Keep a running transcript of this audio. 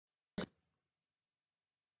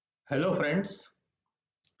Hello friends,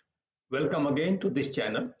 welcome again to this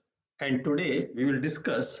channel, and today we will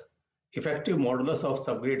discuss effective modulus of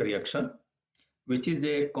subgrade reaction, which is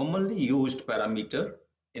a commonly used parameter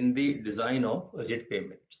in the design of rigid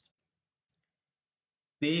pavements.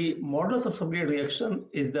 The modulus of subgrade reaction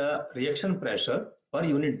is the reaction pressure per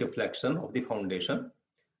unit deflection of the foundation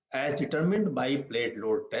as determined by plate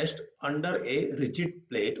load test under a rigid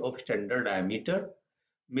plate of standard diameter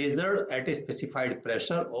measured at a specified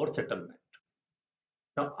pressure or settlement.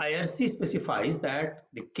 Now, IRC specifies that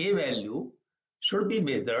the K value should be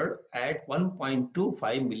measured at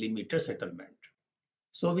 1.25 millimeter settlement.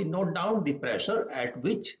 So we note down the pressure at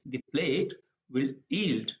which the plate will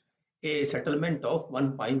yield a settlement of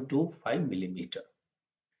 1.25 millimeter.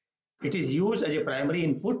 It is used as a primary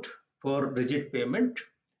input for rigid pavement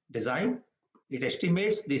design. It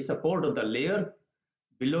estimates the support of the layer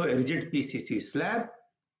below a rigid PCC slab.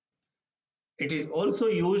 It is also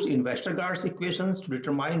used in Westergaard's equations to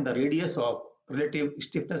determine the radius of relative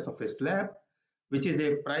stiffness of a slab, which is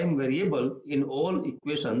a prime variable in all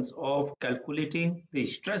equations of calculating the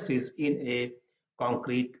stresses in a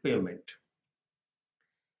concrete pavement.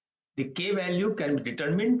 The K value can be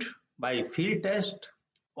determined by field test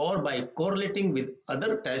or by correlating with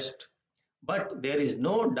other tests, but there is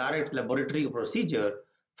no direct laboratory procedure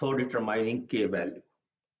for determining K value.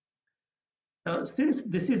 Now, since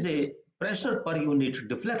this is a pressure per unit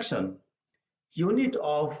deflection, unit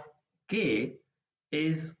of K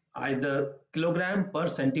is either kilogram per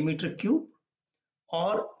centimeter cube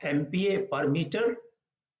or MPa per meter,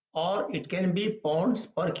 or it can be pounds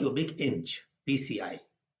per cubic inch, PCI.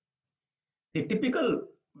 The typical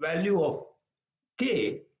value of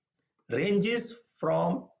K ranges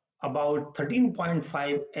from about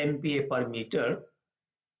 13.5 MPa per meter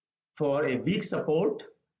for a weak support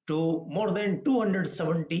to more than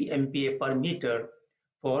 270 MPa per meter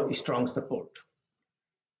for strong support.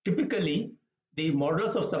 Typically, the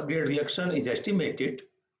modulus of subgrade reaction is estimated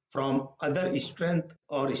from other strength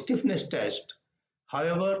or stiffness test.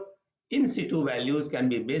 However, in situ values can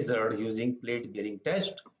be measured using plate bearing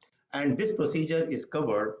test, and this procedure is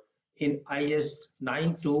covered in IS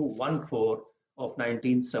 9214 of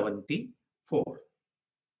 1974.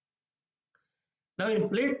 Now, in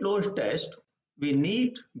plate load test, we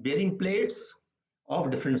need bearing plates of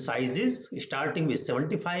different sizes, starting with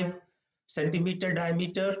 75 centimeter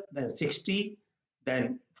diameter, then 60,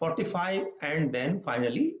 then 45, and then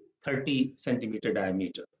finally 30 centimeter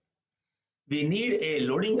diameter. We need a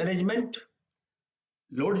loading arrangement.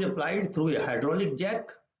 Load is applied through a hydraulic jack,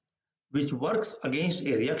 which works against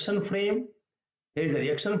a reaction frame. There is a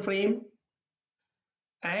reaction frame,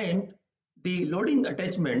 and the loading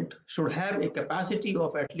attachment should have a capacity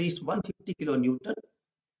of at least 150 kilonewton,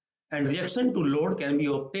 and reaction to load can be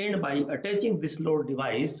obtained by attaching this load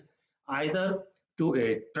device either to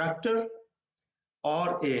a tractor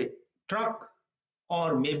or a truck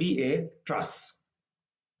or maybe a truss.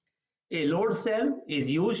 A load cell is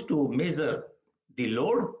used to measure the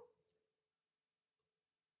load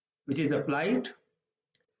which is applied,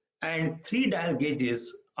 and 3 dial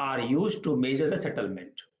gauges are used to measure the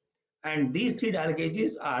settlement. And these 3 dial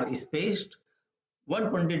gauges are spaced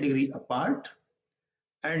 120 degree apart,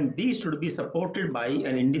 and these should be supported by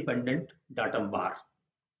an independent datum bar.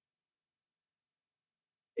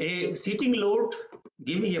 A seating load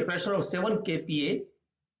giving a pressure of 7 kPa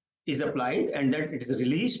is applied, and then it is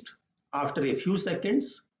released after a few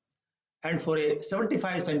seconds. And for a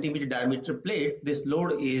 75 centimeter diameter plate, this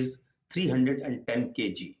load is 310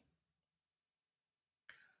 kg.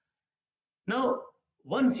 Now,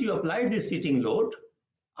 once you apply this seating load,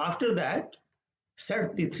 after that,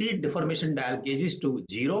 set the 3 deformation dial gauges to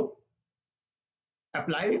 0,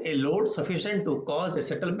 applied a load sufficient to cause a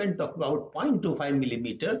settlement of about 0.25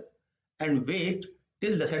 millimeter, and wait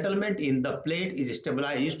till the settlement in the plate is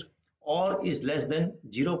stabilized or is less than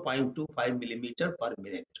 0.25 millimeter per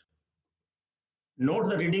minute. Note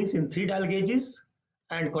the readings in 3 dial gauges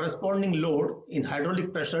and corresponding load in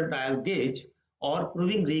hydraulic pressure dial gauge or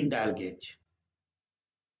proving ring dial gauge.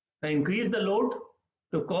 Now increase the load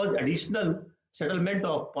to cause additional settlement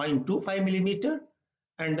of 0.25 millimeter,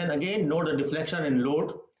 and then again note the deflection and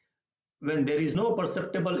load when there is no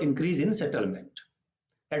perceptible increase in settlement.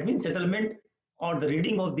 That means settlement or the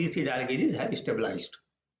reading of these 3 dial gauges have stabilized.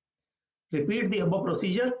 Repeat the above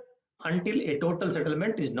procedure until a total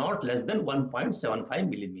settlement is not less than 1.75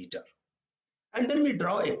 millimeter. And then we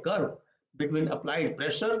draw a curve between applied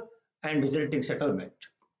pressure and resulting settlement.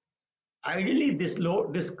 Ideally,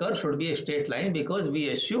 this curve should be a straight line because we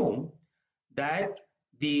assume that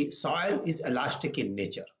the soil is elastic in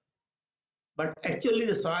nature. but actually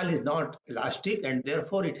the soil is not elastic and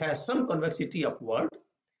therefore it has some convexity upward,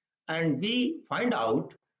 and we find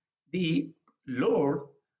out the load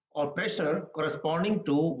or pressure corresponding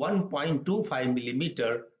to 1.25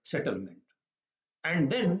 millimeter settlement. And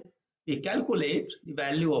then we calculate the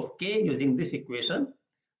value of K using this equation,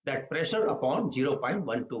 that pressure upon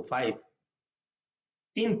 0.125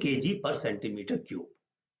 in kg per centimeter cube.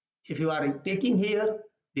 If you are taking here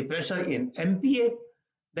the pressure in MPa,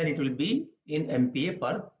 then it will be in MPa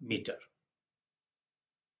per meter.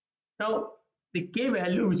 Now, the K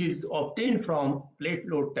value which is obtained from plate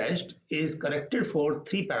load test is corrected for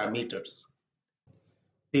 3 parameters.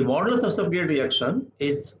 The modulus of subgrade reaction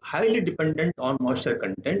is highly dependent on moisture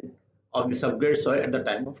content of the subgrade soil at the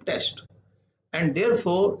time of test. And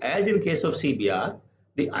therefore, as in case of CBR,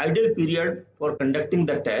 the ideal period for conducting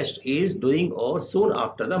the test is during or soon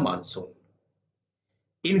after the monsoon.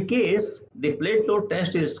 In case the plate load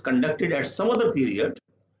test is conducted at some other period,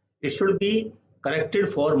 it should be corrected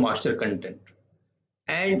for moisture content.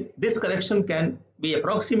 And this correction can be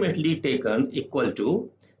approximately taken equal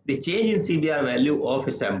to the change in CBR value of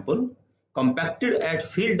a sample compacted at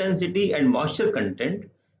field density and moisture content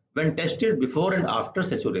when tested before and after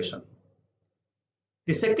saturation.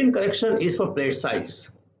 The second correction is for plate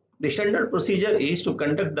size. The standard procedure is to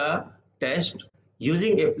conduct the test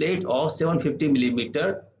using a plate of 750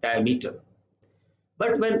 millimeter diameter.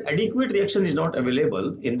 But when adequate reaction is not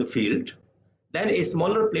available in the field, then a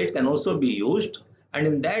smaller plate can also be used, and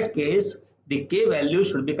in that case the K value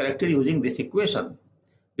should be corrected using this equation,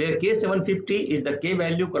 where K750 is the K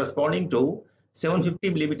value corresponding to 750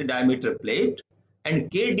 millimeter diameter plate, and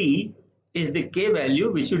KD is the K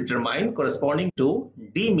value which you determine corresponding to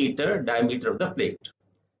D meter diameter of the plate.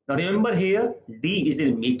 Now remember here D is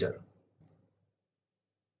in meter.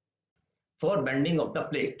 For bending of the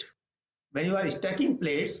plate, when you are stacking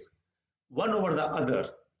plates one over the other,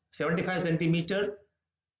 75 centimeter,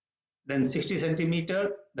 then 60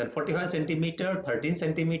 centimeter, then 45 centimeter, 13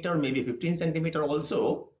 centimeter, maybe 15 centimeter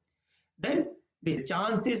also, then the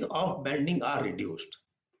chances of bending are reduced.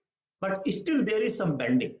 But still there is some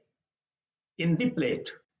bending in the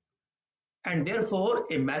plate, and therefore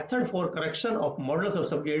a method for correction of modulus of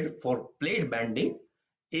subgrade for plate bending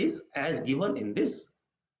is as given in this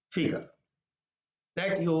figure,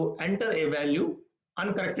 that you enter a value,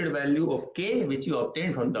 uncorrected value of K which you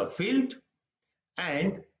obtain from the field,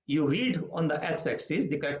 and you read on the x-axis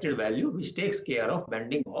the corrected value which takes care of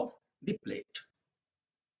bending of the plate.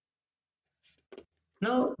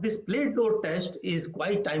 Now this plate load test is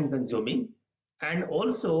quite time consuming, and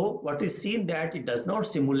also what is seen that it does not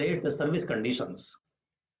simulate the service conditions,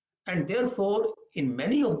 and therefore in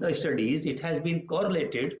many of the studies it has been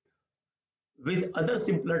correlated with other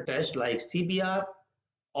simpler tests like CBR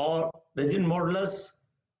or resin modulus,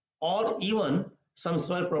 or even some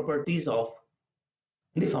soil properties of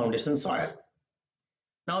the foundation soil.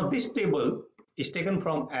 Now this table is taken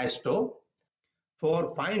from ASTO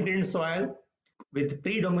for fine-grained soil with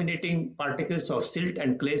predominating particles of silt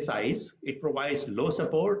and clay size. It provides low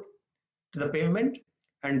support to the pavement,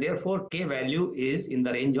 and therefore K value is in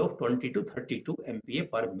the range of 20 to 32 MPa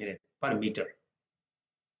per meter.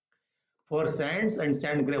 For sands and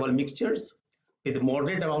sand gravel mixtures with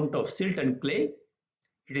moderate amount of silt and clay,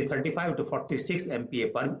 it is 35 to 46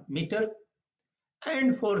 MPa per meter.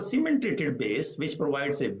 And for cement treated base, which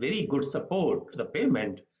provides a very good support to the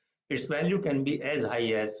pavement, its value can be as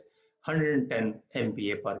high as 110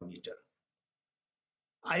 MPa per meter.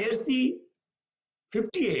 IRC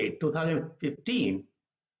 58 2015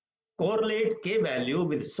 correlate K value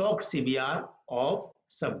with soaked CBR of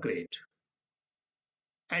subgrade,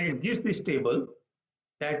 and it gives this table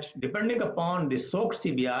that depending upon the soaked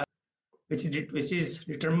CBR which is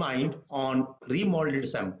determined on remolded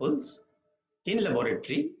samples in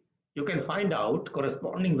laboratory, you can find out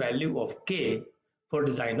corresponding value of K for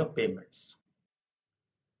design of pavements.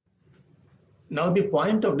 Now the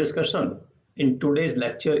point of discussion in today's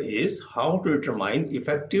lecture is how to determine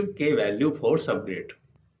effective K value for subgrade.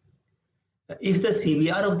 If the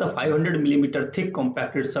CBR of the 500 millimeter thick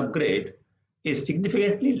compacted subgrade is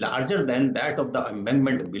significantly larger than that of the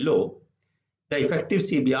embankment below, the effective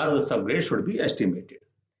CBR of the subgrade should be estimated.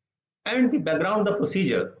 And the background of the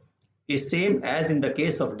procedure is same as in the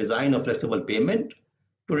case of design of flexible pavement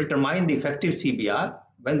to determine the effective CBR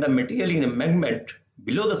when the material in embankment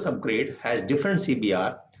below the subgrade has different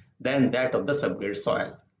CBR than that of the subgrade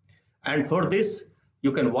soil. And for this,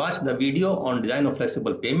 you can watch the video on design of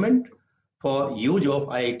flexible pavement for use of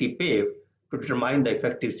IIT PAVE to determine the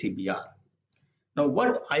effective CBR. Now,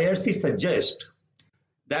 what IRC suggests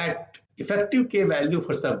that effective K value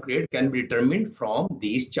for subgrade can be determined from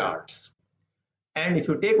these charts. And if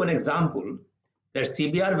you take one example, that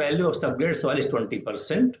CBR value of subgrade soil is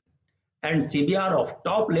 20% and CBR of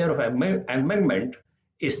top layer of embankment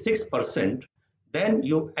is 6%, then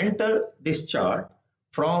you enter this chart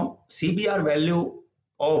from CBR value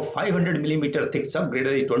of 500 millimeter thick subgrade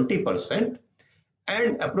is 20%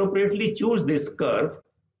 and appropriately choose this curve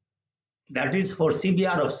that is for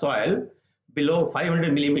CBR of soil below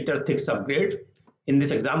 500 millimeter thick subgrade. In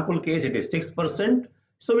this example case, it is 6%.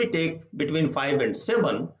 So we take between 5 and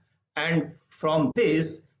 7, and from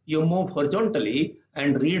this you move horizontally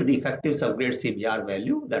and read the effective subgrade CBR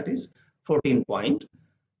value, that is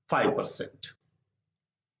 14.5%.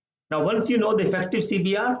 Now once you know the effective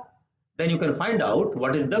CBR, then you can find out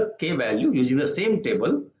what is the K value using the same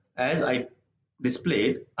table as I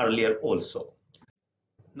displayed earlier also.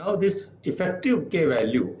 Now this effective K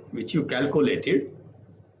value which you calculated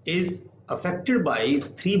is affected by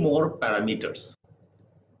 3 more parameters,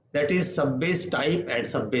 that is subbase type and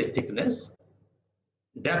subbase thickness,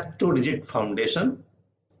 depth to rigid foundation,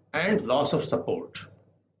 and loss of support.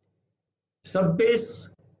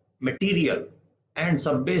 Subbase material and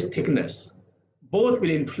subbase thickness both will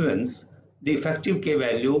influence the effective K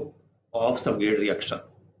value of subgrade reaction,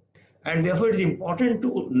 and therefore it is important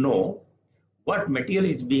to know what material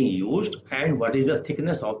is being used and what is the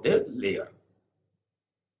thickness of the layer.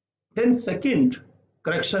 Then second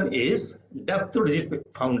correction is depth to rigid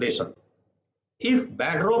foundation. If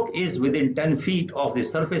bedrock is within 10 feet of the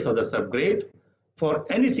surface of the subgrade for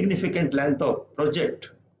any significant length of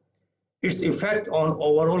project, its effect on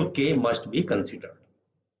overall K must be considered.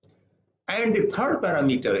 And the third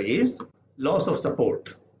parameter is loss of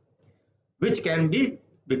support, which can be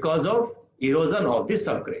because of erosion of the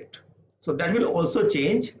subgrade. So that will also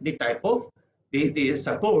change the type of the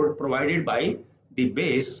support provided by the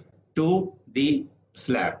base to the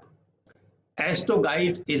slab. ASTO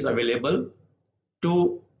guide is available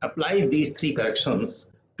to apply these 3 corrections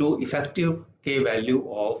to effective K value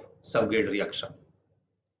of subgrade reaction.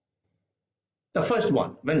 The first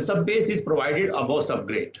one, when subbase is provided above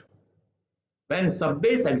subgrade. When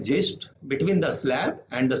subbase exists between the slab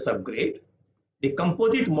and the subgrade, the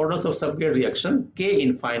composite modulus of subgrade reaction K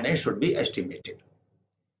infinite should be estimated.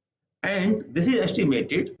 And this is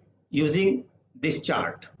estimated using this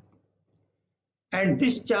chart. And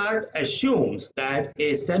this chart assumes that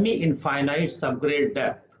a semi-infinite subgrade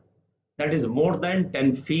depth, that is more than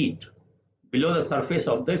 10 feet below the surface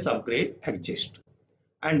of the subgrade, exists.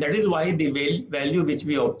 And that is why the value which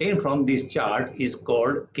we obtain from this chart is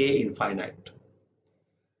called K infinite.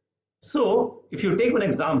 So if you take one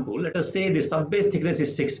example, let us say the subbase thickness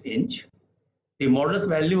is 6 inch, the modulus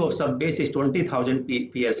value of subbase is 20,000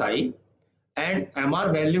 psi, and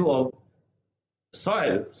MR value of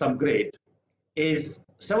soil subgrade is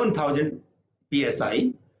 7,000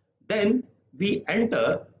 psi, then we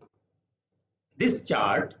enter this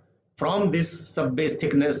chart from this subbase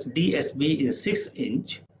thickness DSB is 6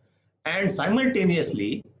 inch, and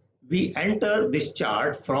simultaneously we enter this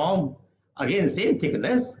chart from again same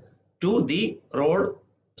thickness to the road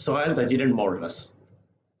soil resident modulus.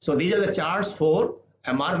 So these are the charts for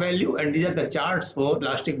MR value and these are the charts for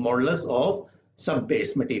elastic modulus of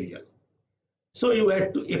subbase material. So you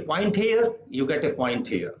get a point here, you get a point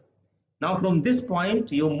here. Now from this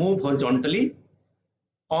point you move horizontally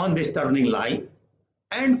on this turning line,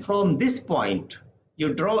 and from this point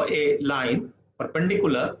you draw a line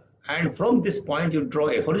perpendicular, and from this point you draw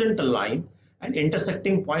a horizontal line, and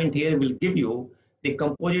intersecting point here will give you the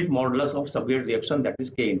composite modulus of subgrade reaction, that is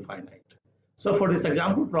K infinite. So for this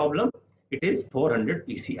example problem it is 400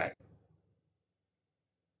 psi.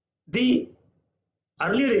 The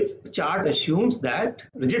earlier chart assumes that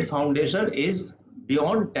rigid foundation is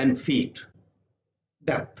beyond 10 feet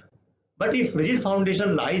depth. But if rigid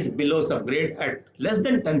foundation lies below subgrade at less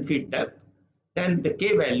than 10 feet depth, then the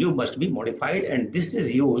K value must be modified, and this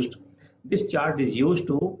chart is used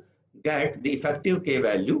to get the effective K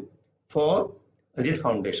value for rigid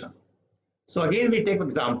foundation. So again we take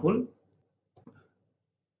example,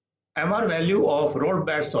 MR value of road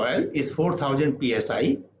bed soil is 4,000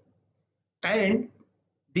 psi, and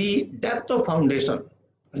the depth of foundation,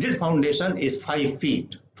 rigid foundation, is 5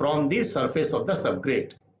 feet from the surface of the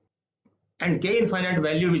subgrade, and K infinite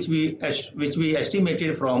value which we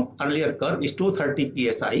estimated from earlier curve is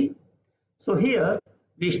 230 psi. So here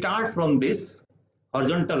we start from this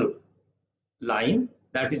horizontal line,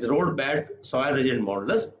 that is road bed soil resident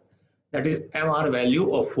modulus, that is MR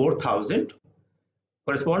value of 4,000,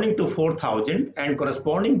 corresponding to 4,000 and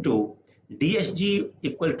corresponding to DSG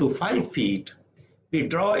equal to 5 feet. We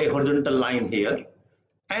draw a horizontal line here,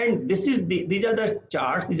 and these are the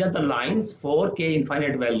charts, these are the lines for K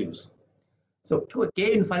infinite values. So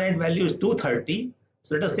K infinite value is 230.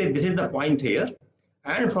 So let us say this is the point here.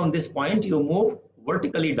 And from this point, you move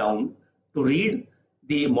vertically down to read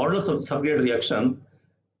the modulus of subgrade reaction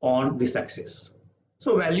on this axis.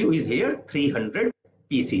 So value is here 300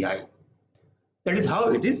 PCI. That is how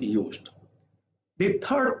it is used. The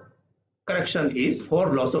third correction is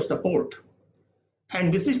for loss of support.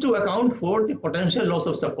 And this is to account for the potential loss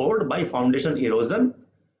of support by foundation erosion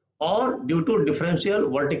or due to differential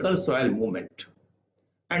vertical soil movement.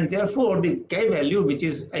 And therefore, the K value, which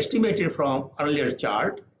is estimated from earlier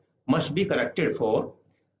chart, must be corrected for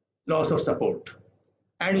loss of support.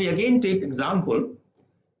 And we again take example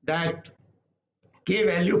that K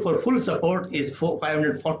value for full support is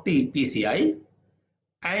 540 PCI.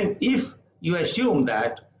 And if you assume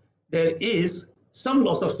that there is some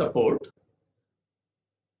loss of support,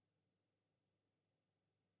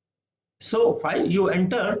 so you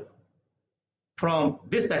enter from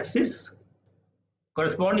this axis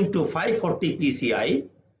corresponding to 540 PCI,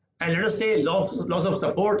 and let us say loss of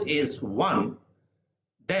support is 1,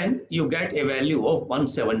 then you get a value of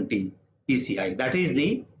 170 PCI. That is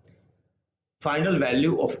the final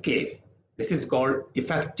value of K. This is called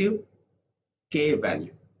effective K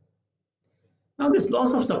value. Now this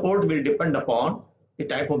loss of support will depend upon the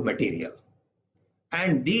type of material.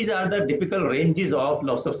 And these are the typical ranges of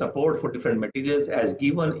loss of support for different materials as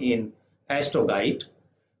given in ASTO guide.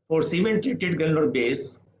 For cement treated granular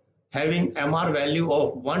base having MR value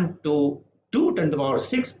of 1 to 2 to the power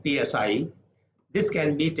 6 PSI, this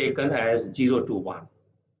can be taken as 0 to 1.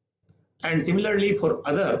 And similarly for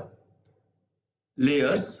other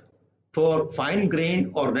layers, for fine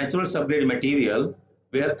grained or natural subgrade material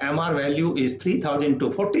where MR value is 3000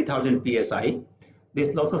 to 40,000 PSI,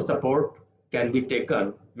 this loss of support can be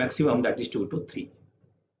taken maximum, that is 2 to 3.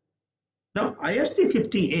 Now IRC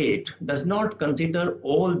 58 does not consider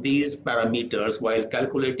all these parameters while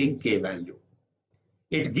calculating K value.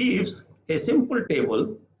 It gives a simple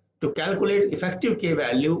table to calculate effective K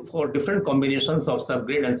value for different combinations of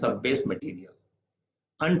subgrade and subbase material,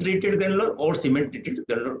 untreated granular or cement treated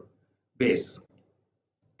granular base,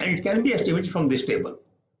 and it can be estimated from this table.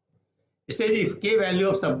 It says if K value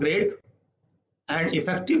of subgrade and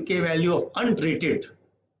effective K value of untreated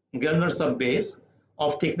granular subbase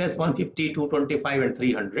of thickness 150, 225 and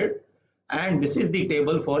 300, and this is the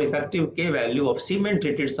table for effective K value of cement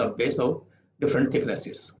treated subbase of different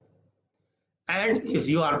thicknesses. And if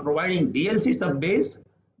you are providing DLC subbase,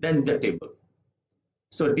 then the table.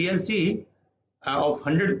 So DLC of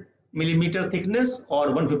 100 millimeter thickness or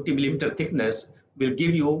 150 millimeter thickness will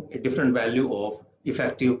give you a different value of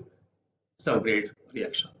effective subgrade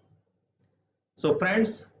reaction. So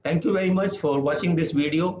friends, thank you very much for watching this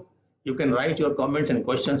video. You can write your comments and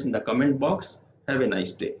questions in the comment box. Have a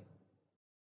nice day.